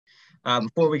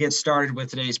Before we get started with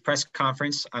today's press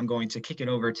conference, I'm going to kick it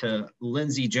over to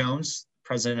Lindsey Jones,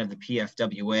 president of the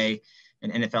PFWA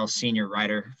and NFL senior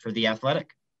writer for The Athletic.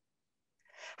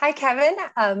 Hi, Kevin.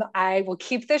 I will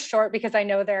keep this short because I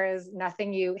know there is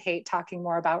nothing you hate talking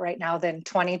more about right now than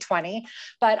 2020.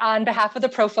 But on behalf of the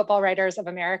Pro Football Writers of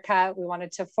America, we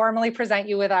wanted to formally present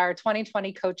you with our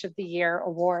 2020 Coach of the Year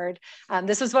award.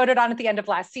 This was voted on at the end of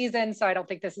last season, so I don't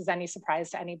think this is any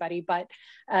surprise to anybody, but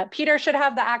Peter should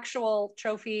have the actual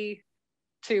trophy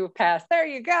to pass. There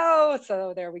you go.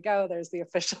 So there we go. There's the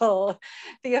official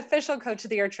Coach of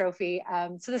the Year trophy.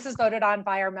 So this is voted on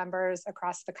by our members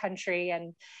across the country.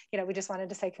 And, we just wanted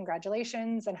to say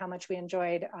congratulations and how much we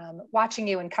enjoyed watching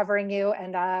you and covering you.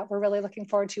 And we're really looking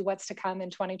forward to what's to come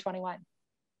in 2021.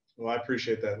 Well, I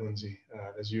appreciate that, Lindsey.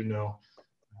 As you know,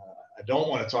 I don't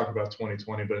want to talk about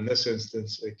 2020, but in this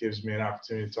instance, it gives me an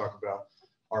opportunity to talk about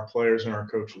our players and our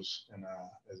coaches. And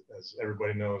as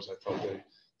everybody knows, I thought they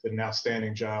did an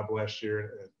outstanding job last year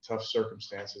in tough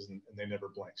circumstances, and they never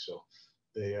blinked. So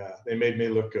they made me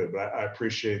look good. But I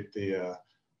appreciate the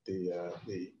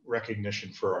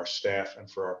recognition for our staff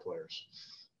and for our players.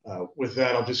 With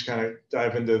that, I'll just kind of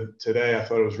dive into today. I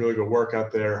thought it was really good work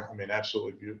out there. I mean,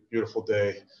 absolutely beautiful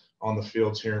day on the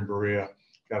fields here in Berea.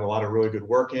 Got a lot of really good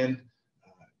work in.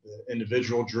 The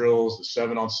individual drills, the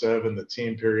 7-on-7, the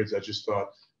team periods. I just thought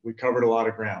we covered a lot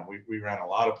of ground. We ran a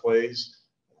lot of plays.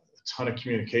 A ton of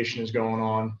communication is going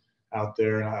on out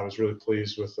there, and I was really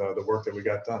pleased with the work that we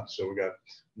got done. So we got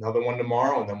another one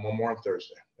tomorrow and then one more on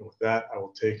Thursday. And with that, I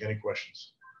will take any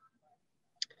questions.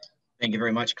 Thank you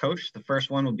very much, Coach. The first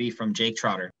one will be from Jake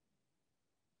Trotter.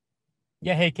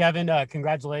 Yeah, hey, Kevin,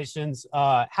 congratulations.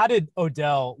 How did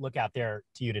Odell look out there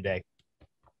to you today?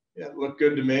 Yeah, it looked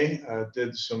good to me.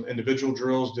 Did some individual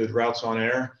drills, did routes on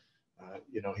air.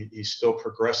 He's still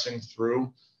progressing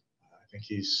through. I think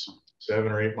he's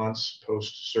 7 or 8 months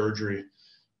post-surgery,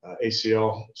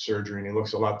 ACL surgery, and he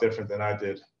looks a lot different than I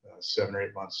did 7 or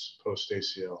 8 months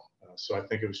post-ACL. So I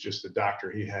think it was just the doctor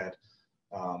he had.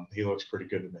 He looks pretty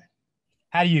good to me.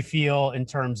 How do you feel in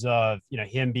terms of,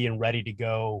 him being ready to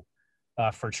go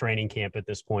for training camp at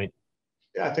this point?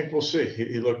 Yeah, I think we'll see.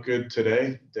 He looked good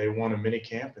today, day one of mini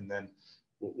camp, and then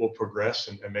we'll progress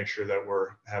and make sure that we're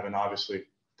having, obviously,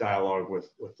 dialogue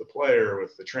with the player,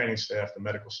 with the training staff, the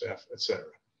medical staff, et cetera.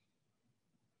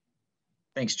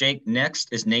 Thanks, Jake.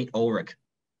 Next is Nate Ulrich.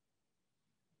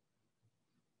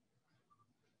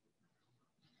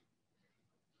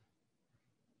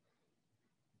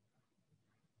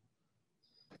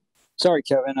 Sorry,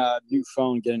 Kevin. New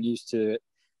phone, getting used to it.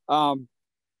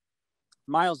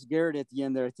 Myles Garrett at the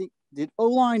end there. I think did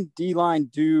O-line, D-line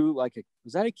do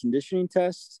was that a conditioning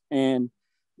test? And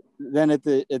then at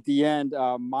the end,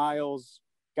 Myles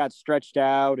got stretched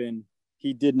out and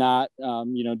he did not,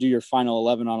 do your final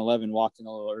 11-on-11, walked in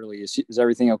a little early. Is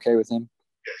everything okay with him?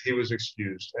 Yeah, he was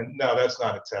excused. And no, that's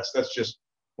not a test. That's just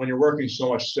when you're working so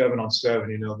much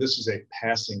 7-on-7, this is a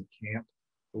passing camp.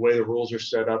 The way the rules are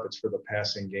set up, it's for the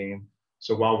passing game.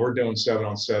 So while we're doing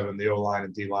 7-on-7, the O-line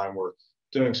and D-line were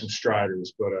doing some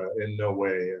striders, but in no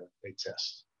way a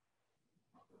test.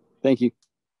 Thank you.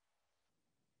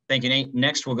 Thank you, Nate.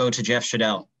 Next, we'll go to Jeff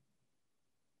Shadell.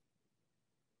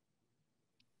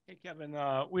 Hey, Kevin,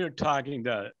 we were talking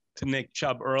to Nick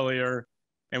Chubb earlier,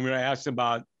 and we were asked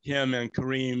about him and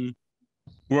Kareem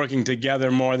working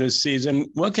together more this season.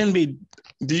 Did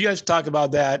you guys talk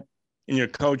about that in your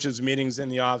coaches' meetings in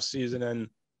the offseason, and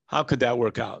how could that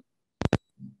work out?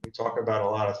 We talk about a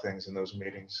lot of things in those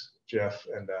meetings, Jeff,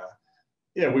 and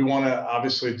we want to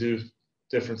obviously do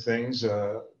different things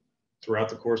throughout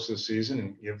the course of the season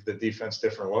and give the defense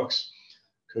different looks.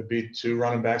 Could be 2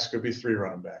 running backs, could be 3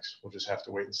 running backs. We'll just have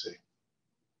to wait and see.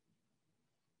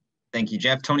 Thank you,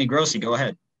 Jeff. Tony Grossi, go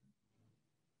ahead.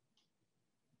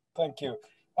 Thank you.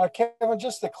 Kevin,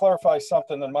 just to clarify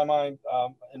something in my mind,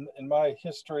 in my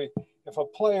history, if a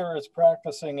player is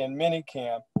practicing in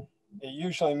minicamp, it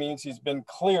usually means he's been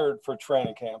cleared for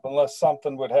training camp, unless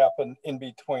something would happen in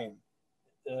between.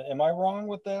 Am I wrong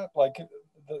with that? Like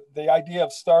the idea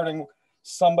of starting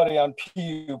somebody on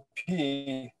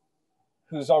PUP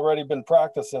who's already been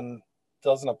practicing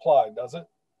doesn't apply, does it?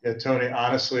 Yeah, Tony,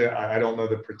 honestly, I don't know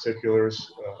the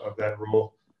particulars of that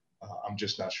rule. I'm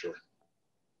just not sure.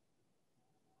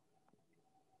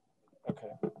 Okay.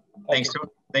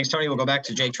 Thanks, Tony. We'll go back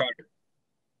to Jake Trotter.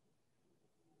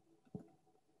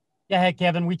 Yeah, hey,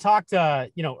 Kevin, we talked,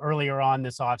 earlier on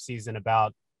this offseason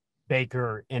about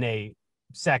Baker in a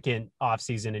second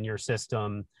offseason in your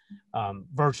system,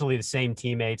 virtually the same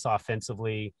teammates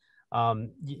offensively.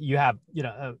 You have,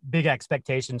 big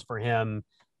expectations for him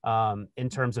in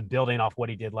terms of building off what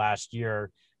he did last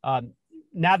year.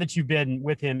 now that you've been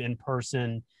with him in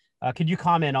person, could you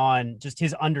comment on just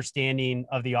his understanding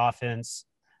of the offense,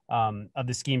 of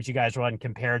the schemes you guys run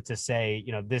compared to, say,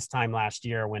 this time last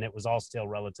year when it was all still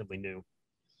relatively new?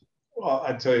 Well,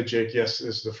 I'd tell you, Jake, yes,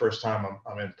 this is the first time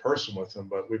I'm in person with him,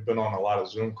 but we've been on a lot of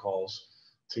Zoom calls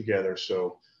together.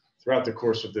 So throughout the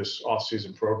course of this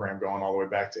off-season program, going all the way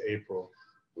back to April,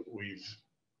 we've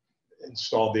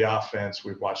installed the offense.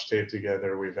 We've watched tape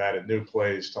together. We've added new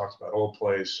plays, talked about old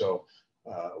plays. So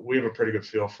we have a pretty good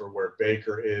feel for where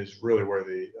Baker is, really where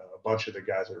a bunch of the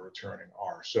guys that are returning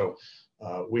are. So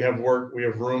we have work, we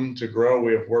have room to grow,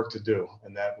 we have work to do.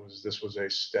 And this was a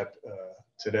step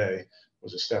today,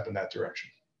 was a step in that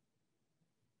direction.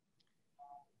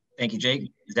 Thank you, Jake.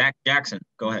 Zach Jackson,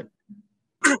 go ahead.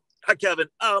 Hi, Kevin.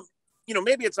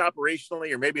 Maybe it's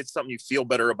operationally or maybe it's something you feel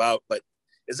better about, but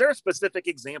is there a specific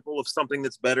example of something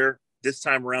that's better this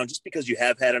time around just because you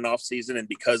have had an off season and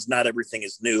because not everything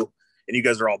is new and you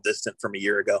guys are all distant from a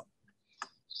year ago?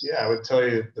 Yeah, I would tell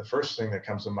you the first thing that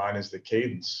comes to mind is the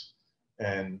cadence.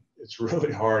 And it's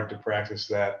really hard to practice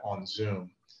that on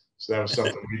Zoom. So that was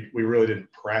something we really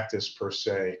didn't practice per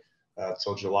se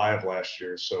till July of last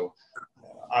year. So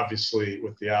obviously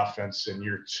with the offense in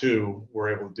year 2, we're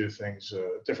able to do things,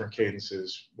 different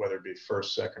cadences, whether it be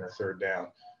first, second, or third down,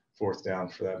 fourth down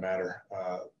for that matter,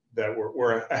 that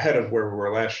we're ahead of where we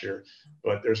were last year.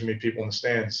 But there's going to be people in the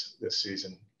stands this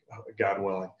season, God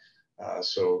willing.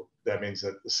 So that means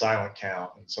that the silent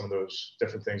count and some of those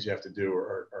different things you have to do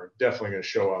are definitely going to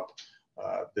show up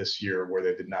this year where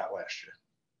they did not last year.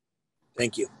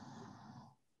 Thank you.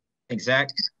 Thanks, Zach.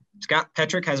 Scott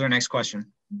Petrick has our next question.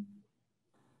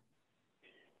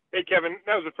 Hey, Kevin,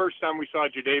 that was the first time we saw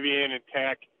Jadeveon and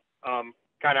Tack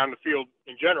kind of on the field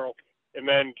in general, and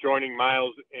then joining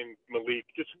Miles and Malik.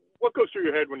 Just what goes through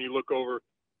your head when you look over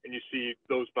and you see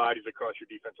those bodies across your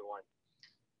defensive line?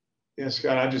 Yeah,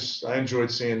 Scott, I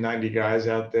enjoyed seeing 90 guys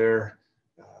out there.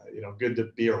 Good to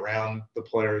be around the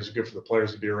players, good for the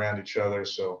players to be around each other.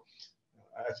 So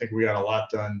I think we got a lot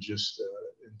done just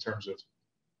in terms of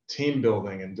team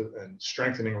building and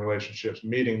strengthening relationships,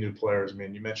 meeting new players. I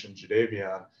mean, you mentioned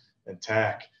Jadeveon and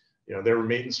Tack. They were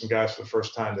meeting some guys for the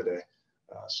first time today.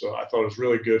 So I thought it was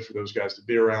really good for those guys to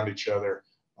be around each other.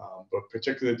 But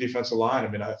particularly the defensive line, I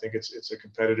mean, I think it's a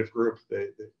competitive group.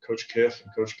 Coach Kiff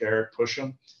and Coach Garrett push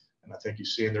them. And I think you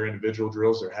see in their individual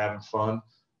drills, they're having fun.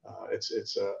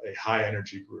 It's a high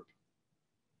energy group.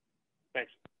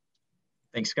 Thanks.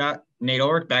 Thanks, Scott. Nate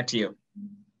Ulrich, back to you.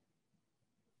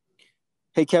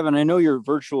 Hey, Kevin, I know your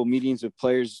virtual meetings with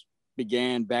players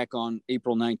began back on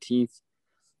April 19th.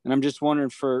 And I'm just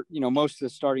wondering most of the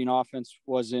starting offense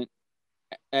wasn't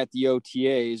at the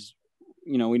OTAs.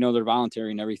 We know they're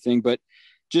voluntary and everything, but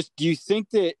just do you think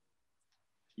that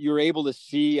you're able to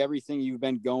see everything you've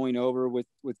been going over with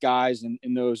guys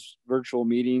in those virtual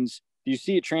meetings? Do you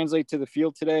see it translate to the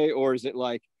field today? Or is it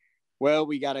like, well,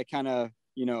 we got to kind of,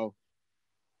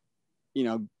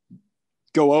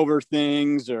 go over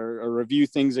things or review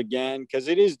things again? Cause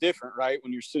it is different, right?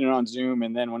 When you're sitting on Zoom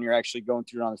and then when you're actually going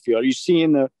through it on the field, are you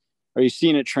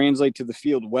seeing it translate to the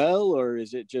field well, or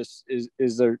is it just, is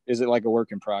it like a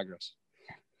work in progress?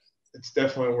 It's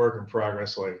definitely a work in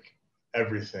progress, like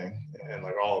everything. And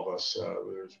like all of us,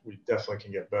 we definitely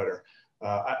can get better.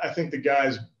 I think the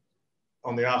guys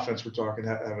on the offense we're talking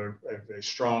have a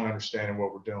strong understanding of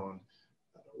what we're doing.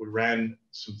 We ran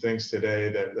some things today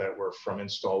that were from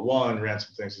install 1, ran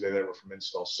some things today that were from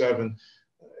install 7.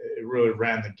 It really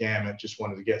ran the gamut, just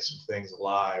wanted to get some things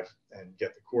live and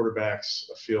get the quarterbacks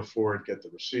a feel for it, get the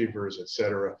receivers, et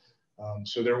cetera.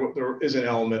 So there is an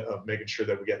element of making sure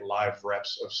that we get live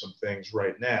reps of some things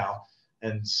right now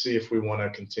and see if we want to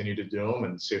continue to do them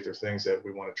and see if there are things that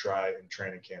we want to try in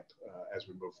training camp as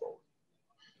we move forward.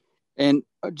 And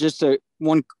just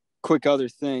one quick other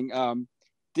thing.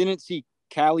 Didn't see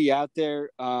Callie out there.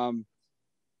 Do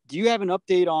you have an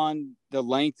update on the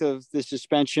length of the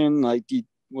suspension? Like,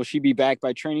 will she be back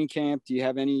by training camp? Do you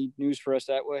have any news for us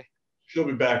that way? She'll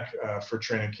be back for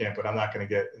training camp, but I'm not going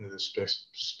to get into the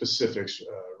specifics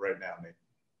right now, Nate.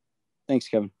 Thanks,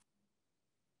 Kevin.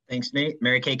 Thanks, Nate.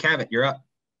 Mary Kay Cavett, you're up.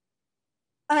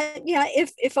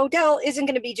 If Odell isn't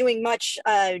going to be doing much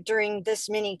during this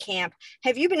mini camp,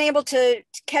 have you been able to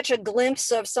catch a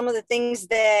glimpse of some of the things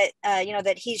that,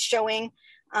 that he's showing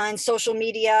on social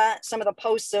media, some of the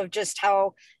posts of just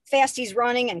how fast he's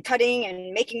running and cutting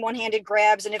and making one-handed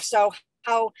grabs? And if so,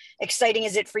 how exciting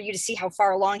is it for you to see how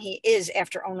far along he is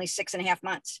after only 6.5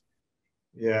 months?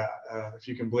 Yeah, if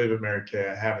you can believe it, Mary Kay,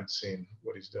 I haven't seen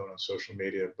what he's doing on social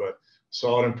media, but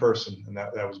saw it in person, and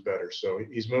that was better. So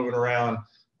he's moving around.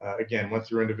 Again, went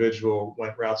through individual,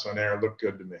 went routes on air, looked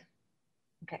good to me.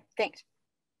 Okay, thanks.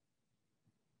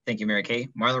 Thank you, Mary Kay.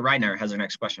 Marla Reidner has our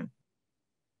next question.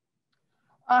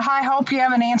 I hope you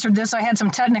haven't answered this. I had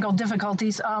some technical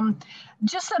difficulties.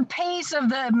 Just the pace of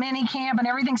the mini camp and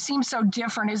everything seems so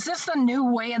different. Is this the new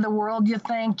way of the world, you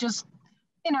think? Just,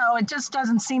 it just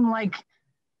doesn't seem like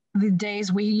the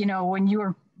days when you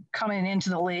were coming into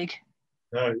the league.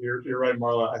 No, you're right,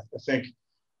 Marla. I think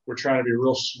we're trying to be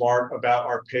real smart about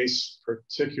our pace,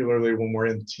 particularly when we're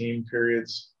in team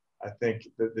periods. I think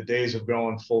that the days of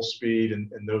going full speed in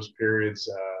those periods,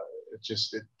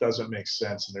 it doesn't make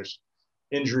sense. And there's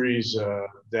injuries,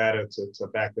 data to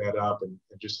back that up, and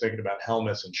just thinking about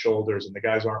helmets and shoulders, and the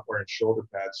guys aren't wearing shoulder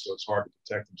pads, so it's hard to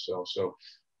protect themselves. So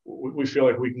we feel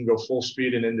like we can go full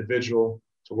speed in individual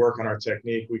to work on our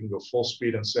technique. We can go full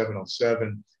speed on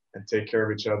 7-on-7 and take care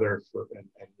of each other and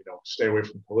stay away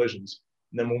from collisions.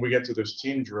 And then when we get to those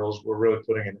team drills, we're really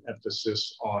putting an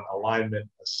emphasis on alignment,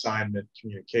 assignment,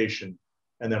 communication,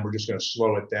 and then we're just going to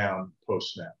slow it down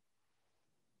post snap.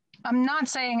 I'm not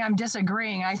saying I'm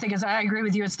disagreeing. I agree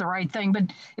with you. It's the right thing. But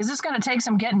is this going to take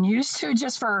some getting used to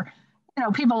just for,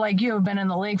 people like you who've been in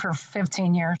the league for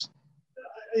 15 years?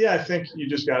 Yeah, I think you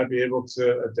just got to be able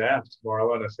to adapt,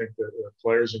 Marla. And I think that the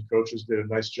players and coaches did a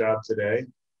nice job today.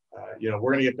 We're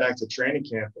going to get back to training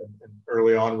camp, and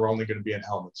early on, we're only going to be in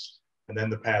helmets. And then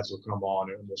the pads will come on,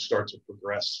 and we'll start to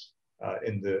progress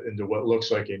into what looks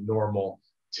like a normal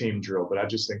team drill. But I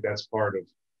just think that's part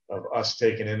of us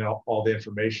taking in all the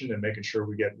information and making sure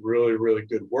we get really, really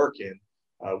good work in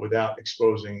without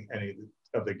exposing any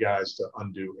of the guys to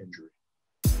undue injury.